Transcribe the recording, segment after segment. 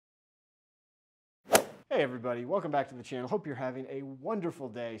Hey everybody, welcome back to the channel. Hope you're having a wonderful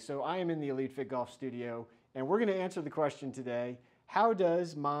day. So I am in the Elite Fit Golf studio and we're going to answer the question today, how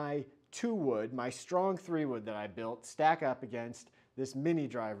does my 2-wood, my strong 3-wood that I built, stack up against this mini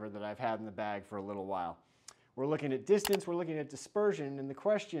driver that I've had in the bag for a little while? We're looking at distance, we're looking at dispersion, and the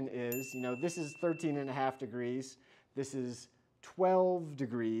question is, this is 13.5 degrees, this is 12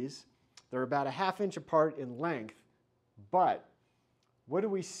 degrees. They're about a ½ inch apart in length, but what do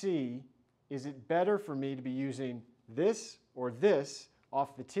we see? Is it better for me to be using this or this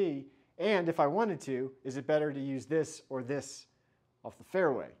off the tee? And if I wanted to, is it better to use this or this off the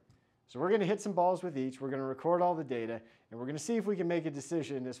fairway? So we're going to hit some balls with each. We're going to record all the data, and we're going to see if we can make a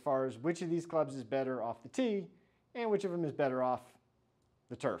decision as far as which of these clubs is better off the tee and which of them is better off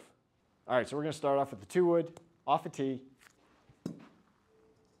the turf. All right, so we're going to start off with the 2-wood off the tee,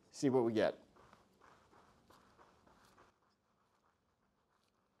 see what we get.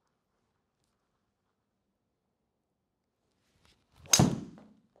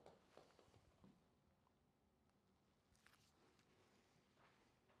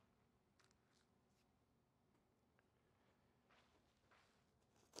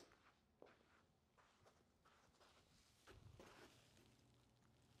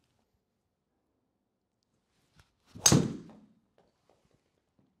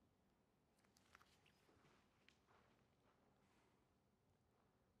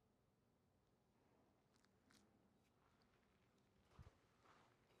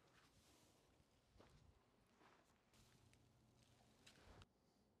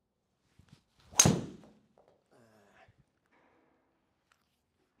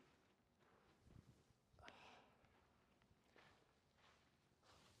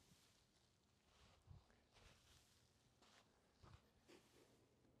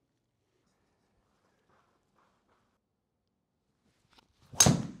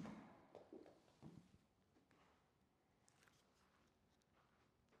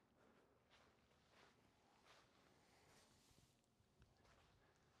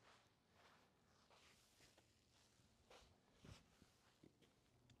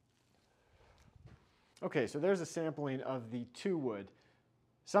 Okay, so there's a sampling of the 2-wood.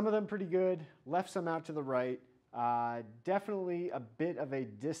 Some of them pretty good, left some out to the right. Definitely a bit of a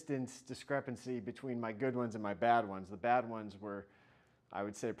distance discrepancy between my good ones and my bad ones. The bad ones were, I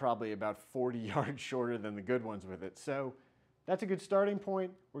would say, probably about 40 yards shorter than the good ones with it. So that's a good starting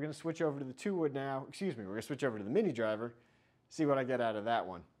point. We're going to switch over to the 2-wood now. Excuse me, we're going to switch over to the mini driver, see what I get out of that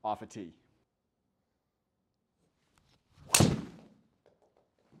one off a tee.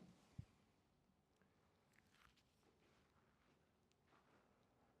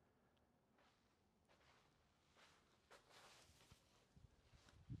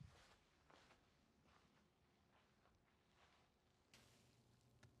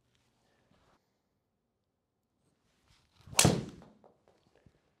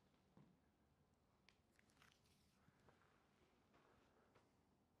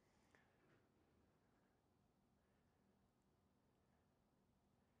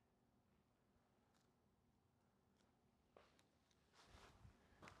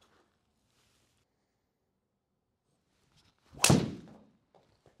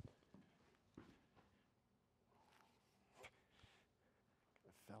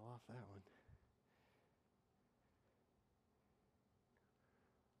 Fell off that one.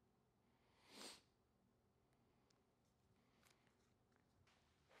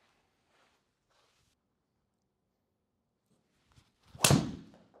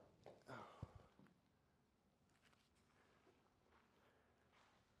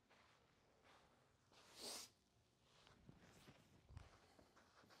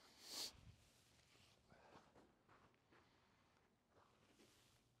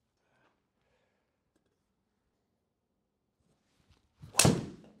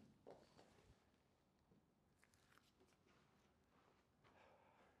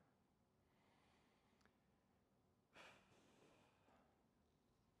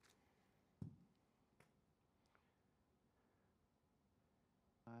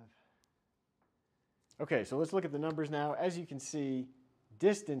 Okay, so let's look at the numbers now. As you can see,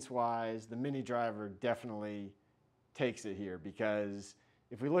 distance-wise, the mini driver definitely takes it here because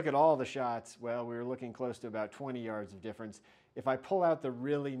if we look at all the shots, well, we were looking close to about 20 yards of difference. If I pull out the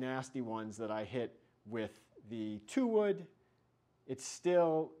really nasty ones that I hit with the 2-wood, it's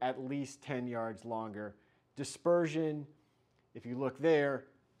still at least 10 yards longer. Dispersion, if you look there,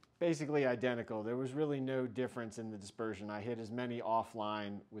 basically identical. There was really no difference in the dispersion. I hit as many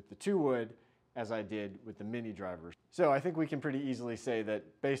offline with the 2-wood as I did with the mini driver. So I think we can pretty easily say that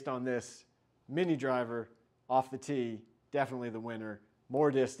based on this, mini driver off the tee, definitely the winner.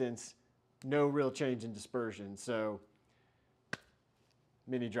 More distance, no real change in dispersion. So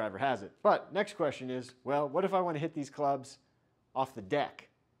mini driver has it. But next question is, well, what if I want to hit these clubs off the deck?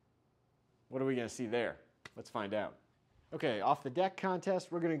 What are we going to see there? Let's find out. Okay, off the deck contest,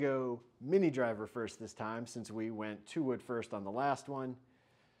 we're going to go mini driver first this time since we went 2-wood first on the last one.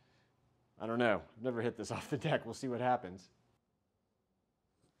 I don't know. I've never hit this off the deck. We'll see what happens.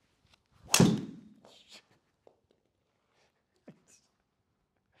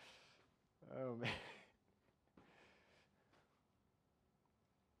 Oh, man.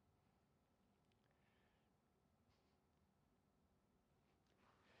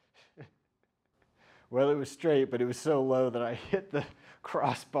 Well, it was straight, but it was so low that I hit the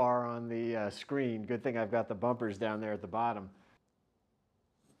crossbar on the screen. Good thing I've got the bumpers down there at the bottom.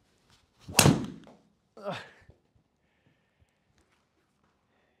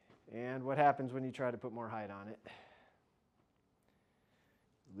 And what happens when you try to put more height on it?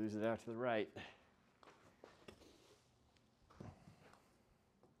 Lose it out to the right.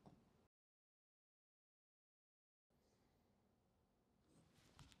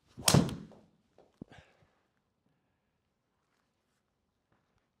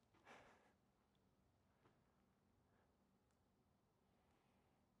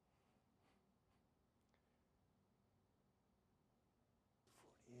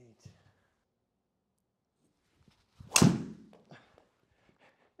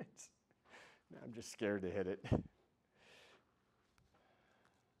 I'm just scared to hit it.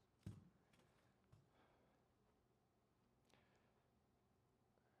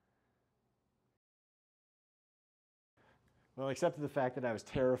 Well, except for the fact that I was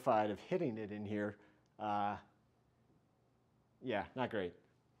terrified of hitting it in here. Yeah, not great.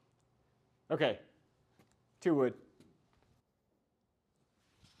 Okay, 2-wood.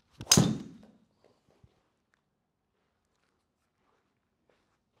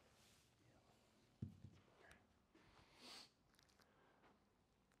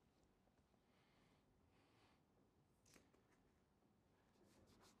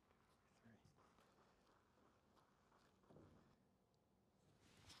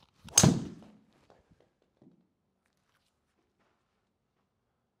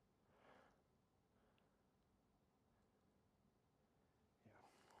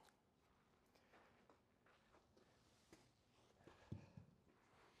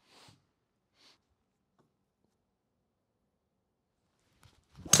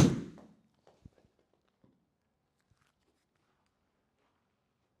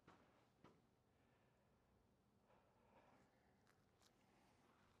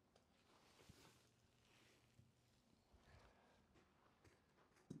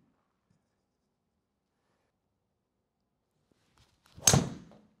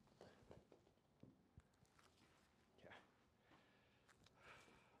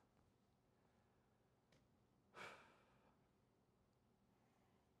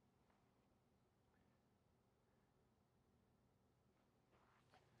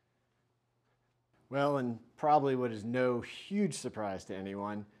 Well, and probably what is no huge surprise to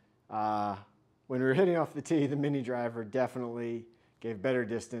anyone, when we were hitting off the tee, the mini driver definitely gave better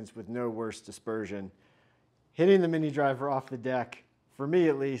distance with no worse dispersion. Hitting the mini driver off the deck, for me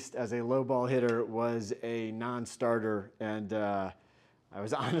at least, as a low ball hitter, was a non-starter, and I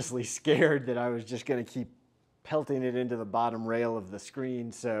was honestly scared that I was just going to keep pelting it into the bottom rail of the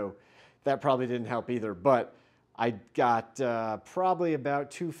screen, so that probably didn't help either. But I got probably about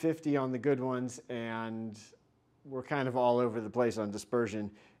 250 on the good ones, and we're kind of all over the place on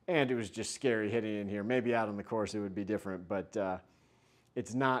dispersion, and it was just scary hitting in here. Maybe out on the course it would be different, but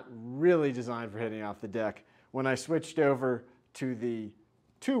it's not really designed for hitting off the deck. When I switched over to the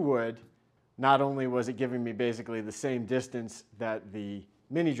 2-wood, not only was it giving me basically the same distance that the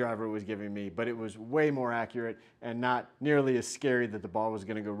mini driver was giving me, but it was way more accurate and not nearly as scary that the ball was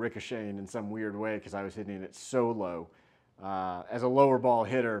going to go ricocheting in some weird way because I was hitting it so low. As a lower ball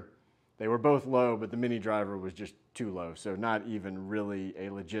hitter, they were both low, but the mini driver was just too low, so not even really a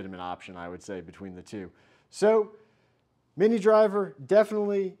legitimate option, I would say, between the two. So mini driver,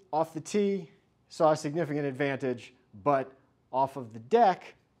 definitely off the tee, saw a significant advantage, but off of the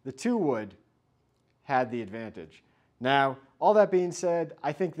deck, the 2-wood had the advantage. Now, all that being said,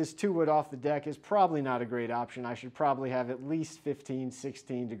 I think this 2-wood off the deck is probably not a great option. I should probably have at least 15,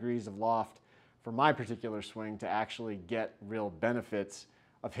 16 degrees of loft for my particular swing to actually get real benefits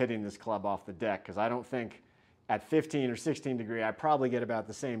of hitting this club off the deck, because I don't think at 15 or 16 degree, I probably get about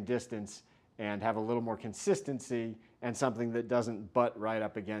the same distance and have a little more consistency and something that doesn't butt right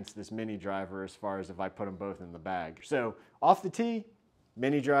up against this mini driver as far as if I put them both in the bag. So off the tee,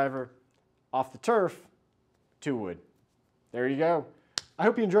 mini driver. Off the turf, 2-wood. There you go. I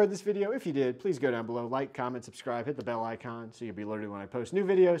hope you enjoyed this video. If you did, please go down below, like, comment, subscribe, hit the bell icon so you'll be alerted when I post new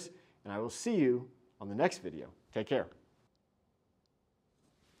videos, and I will see you on the next video. Take care.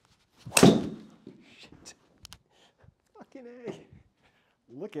 Shit. Fucking A.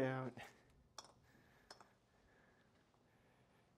 Look out.